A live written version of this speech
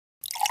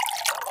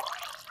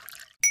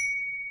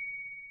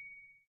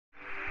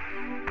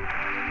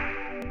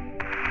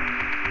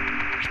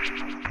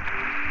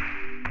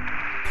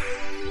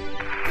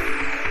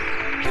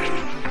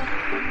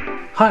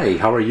Hi,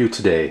 how are you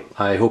today?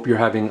 I hope you're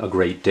having a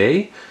great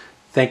day.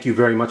 Thank you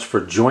very much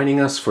for joining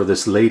us for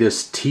this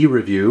latest tea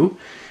review.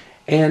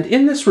 And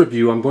in this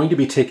review, I'm going to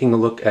be taking a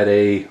look at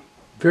a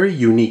very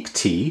unique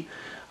tea.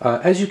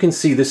 As you can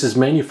see, this is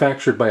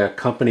manufactured by a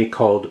company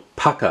called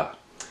Pukka.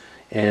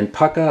 And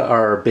Pukka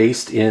are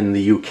based in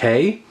the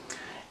UK.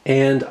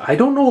 And I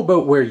don't know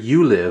about where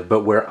you live,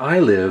 but where I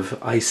live,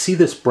 I see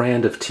this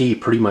brand of tea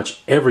pretty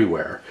much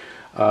everywhere.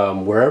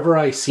 Wherever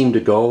I seem to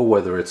go,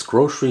 whether it's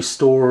grocery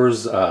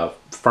stores,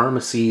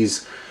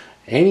 pharmacies,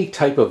 any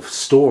type of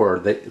store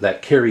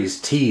that carries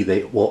tea,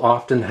 they will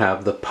often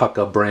have the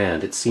Pukka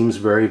brand. It seems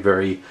very,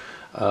 very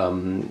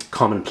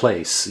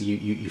commonplace.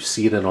 You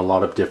see it in a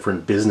lot of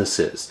different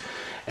businesses.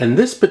 And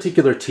this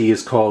particular tea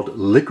is called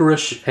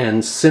Licorice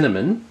and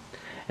Cinnamon.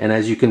 And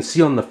as you can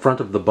see on the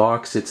front of the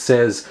box, it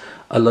says,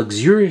 "A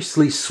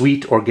luxuriously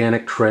sweet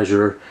organic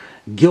treasure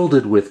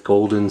gilded with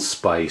golden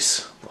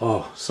spice."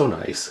 Oh, so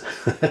nice.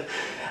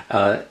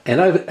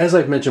 And as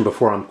I've mentioned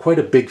before, I'm quite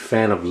a big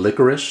fan of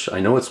licorice. I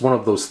know it's one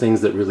of those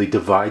things that really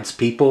divides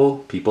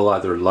people. People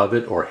either love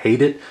it or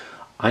hate it.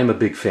 I'm a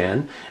big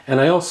fan. And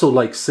I also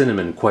like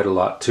cinnamon quite a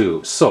lot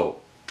too. So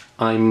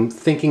I'm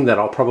thinking that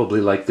I'll probably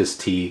like this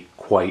tea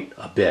quite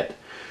a bit.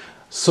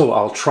 So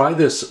I'll try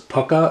this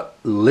Pukka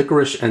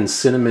Licorice and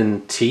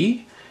Cinnamon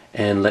tea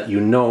and let you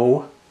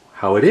know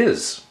how it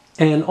is.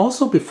 And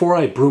also, before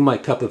I brew my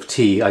cup of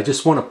tea, I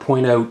just want to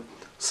point out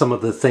some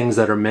of the things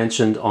that are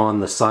mentioned on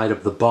the side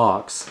of the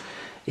box.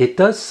 It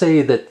does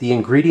say that the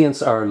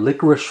ingredients are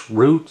licorice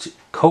root,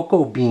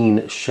 cocoa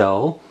bean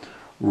shell,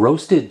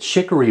 roasted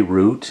chicory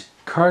root,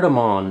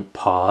 cardamom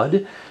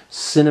pod,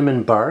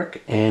 cinnamon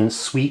bark, and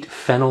sweet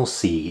fennel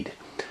seed.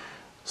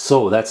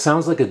 So that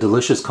sounds like a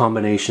delicious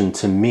combination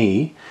to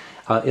me.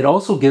 It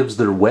also gives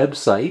their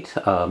website,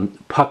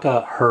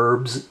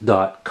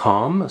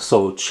 pukkaherbs.com,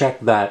 so check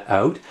that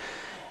out.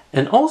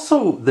 And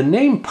also, the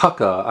name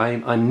Pukka,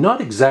 I'm not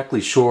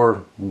exactly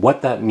sure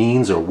what that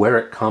means or where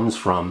it comes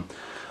from.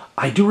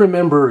 I do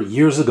remember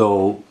years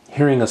ago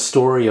hearing a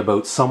story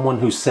about someone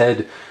who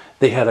said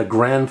they had a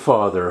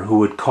grandfather who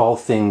would call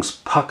things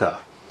Pukka.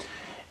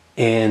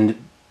 And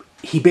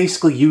he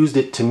basically used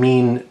it to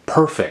mean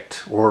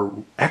perfect or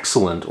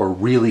excellent or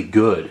really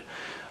good.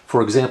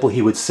 For example,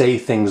 he would say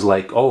things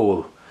like,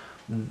 "Oh,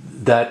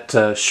 that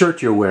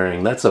shirt you're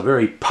wearing, that's a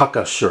very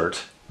Pukka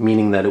shirt,"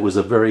 meaning that it was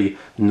a very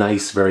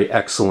nice, very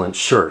excellent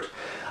shirt.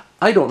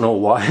 I don't know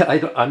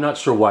why. I'm not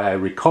sure why I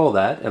recall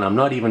that, and I'm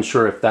not even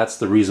sure if that's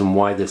the reason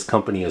why this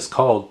company is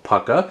called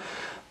Pukka,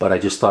 but I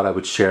just thought I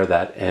would share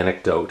that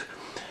anecdote.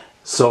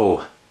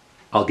 So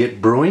I'll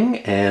get brewing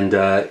and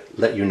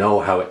let you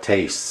know how it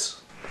tastes.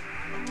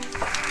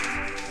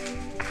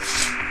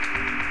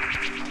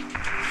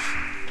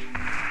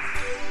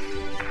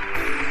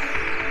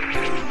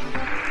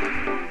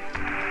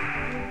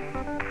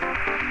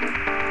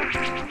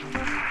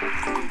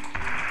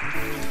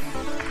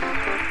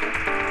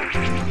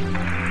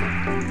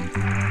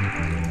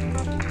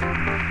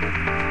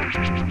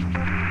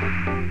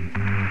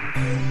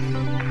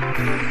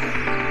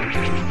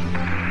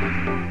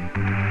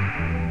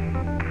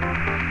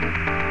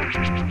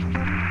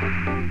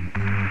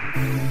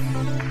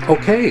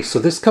 Okay, so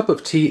this cup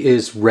of tea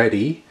is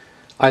ready.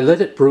 I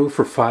let it brew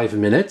for 5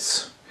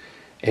 minutes,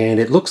 and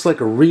it looks like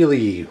a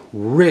really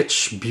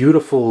rich,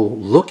 beautiful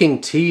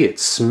looking tea. It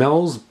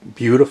smells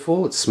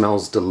beautiful, it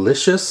smells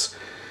delicious.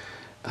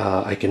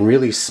 I can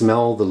really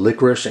smell the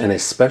licorice and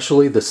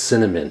especially the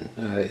cinnamon.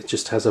 It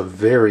just has a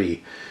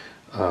very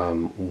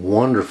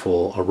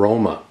wonderful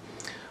aroma.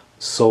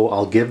 So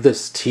I'll give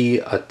this tea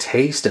a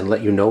taste and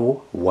let you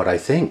know what I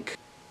think.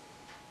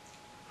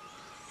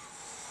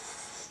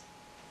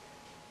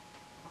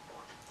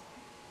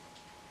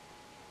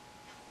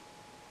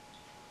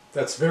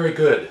 That's very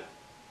good.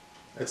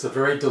 It's a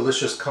very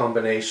delicious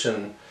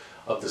combination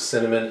of the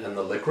cinnamon and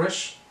the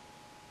licorice.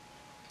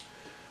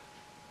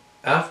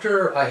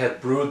 After I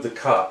had brewed the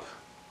cup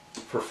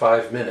for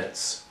 5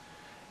 minutes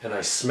and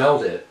I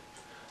smelled it,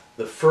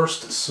 the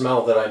first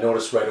smell that I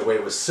noticed right away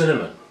was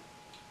cinnamon.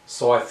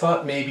 So I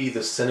thought maybe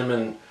the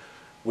cinnamon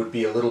would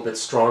be a little bit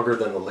stronger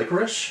than the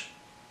licorice.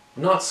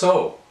 Not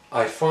so.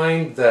 I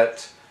find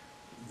that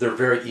they're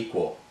very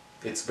equal.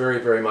 It's very,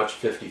 very much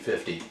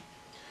 50-50.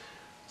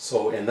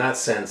 So in that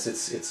sense,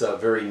 it's a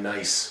very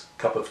nice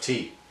cup of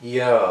tea.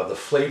 Yeah, the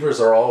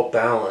flavors are all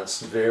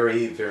balanced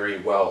very, very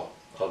well.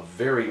 A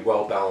very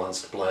well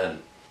balanced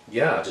blend.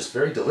 Yeah, just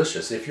very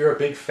delicious. If you're a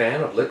big fan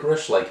of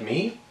licorice like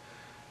me,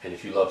 and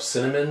if you love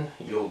cinnamon,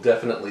 you'll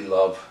definitely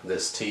love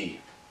this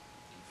tea.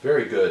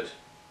 Very good.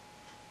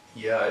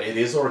 Yeah, it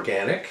is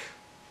organic,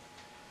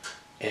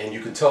 and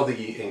you can tell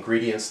the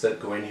ingredients that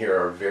go in here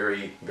are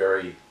very,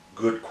 very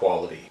good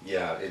quality.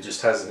 Yeah, it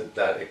just has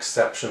that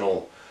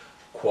exceptional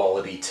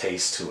quality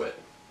taste to it.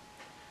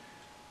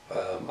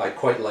 I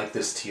quite like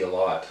this tea a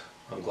lot.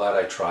 I'm glad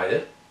I tried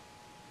it.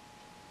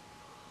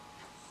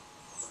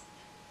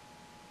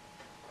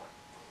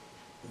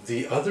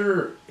 The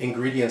other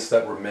ingredients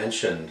that were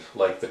mentioned,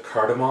 like the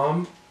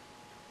cardamom,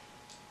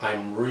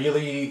 I'm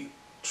really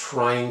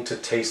trying to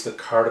taste the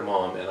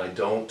cardamom and I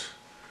don't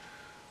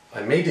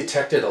I may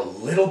detect it a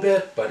little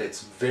bit, but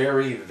it's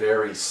very,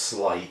 very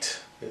slight.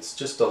 It's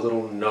just a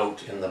little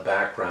note in the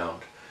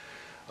background.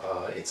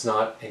 It's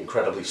not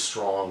incredibly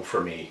strong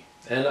for me,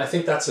 and I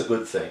think that's a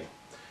good thing.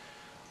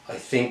 I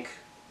think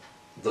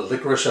the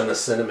licorice and the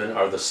cinnamon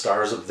are the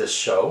stars of this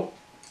show,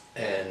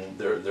 and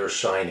they're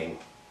shining.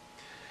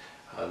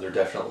 They're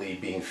definitely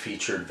being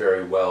featured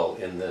very well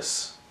in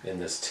this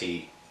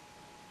tea.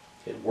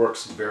 It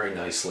works very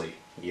nicely.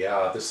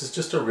 Yeah, this is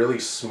just a really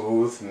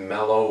smooth,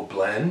 mellow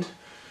blend.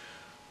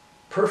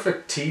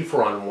 Perfect tea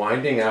for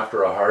unwinding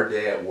after a hard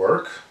day at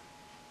work.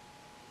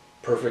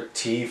 Perfect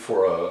tea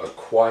for a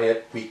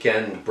quiet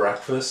weekend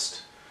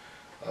breakfast.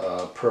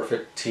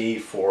 Perfect tea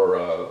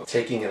for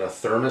taking in a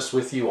thermos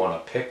with you on a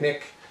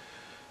picnic.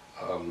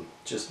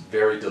 Just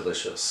very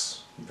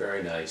delicious,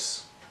 very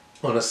nice.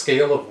 On a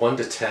scale of 1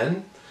 to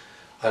 10,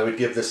 I would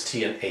give this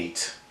tea an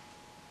 8.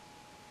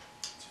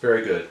 It's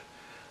very good.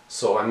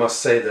 So I must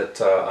say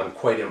that I'm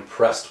quite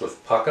impressed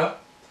with Pukka.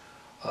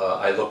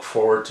 I look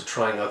forward to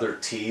trying other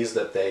teas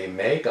that they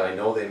make. I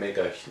know they make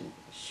a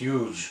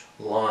huge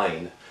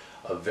line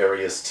of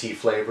various tea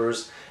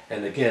flavors.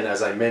 And again,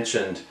 as I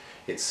mentioned,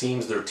 it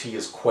seems their tea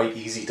is quite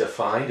easy to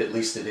find. At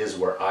least it is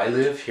where I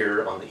live,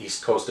 here on the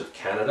east coast of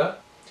Canada.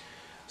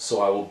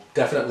 So I will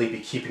definitely be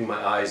keeping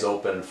my eyes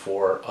open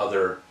for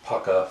other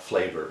Pukka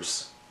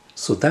flavors.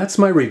 So that's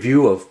my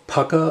review of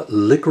Pukka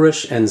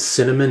Licorice and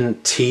Cinnamon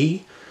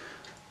Tea.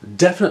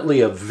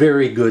 Definitely a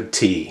very good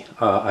tea.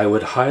 I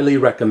would highly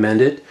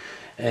recommend it,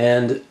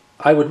 and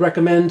I would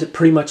recommend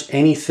pretty much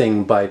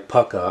anything by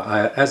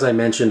Pukka. As I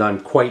mentioned, I'm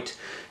quite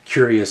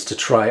curious to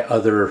try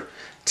other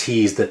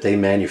teas that they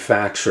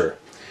manufacture.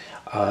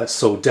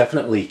 So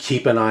definitely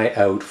keep an eye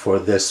out for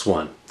this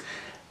one.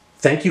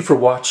 Thank you for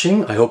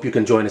watching. I hope you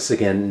can join us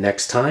again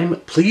next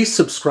time. Please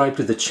subscribe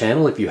to the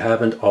channel if you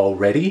haven't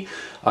already.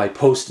 I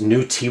post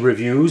new tea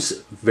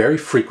reviews very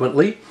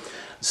frequently,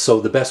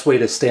 so the best way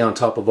to stay on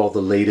top of all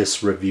the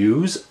latest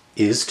reviews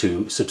is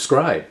to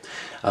subscribe.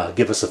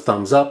 Give us a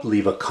thumbs up,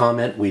 leave a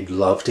comment. We'd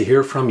love to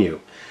hear from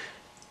you.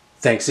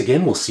 Thanks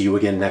again. We'll see you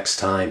again next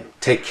time.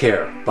 Take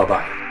care.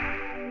 Bye-bye.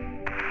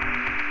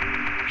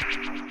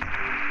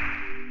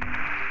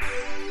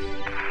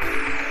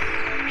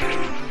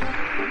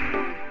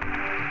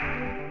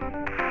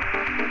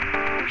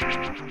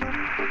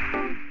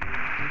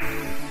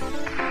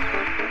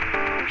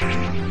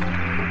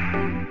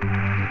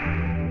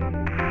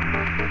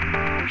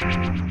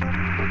 Thank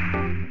you.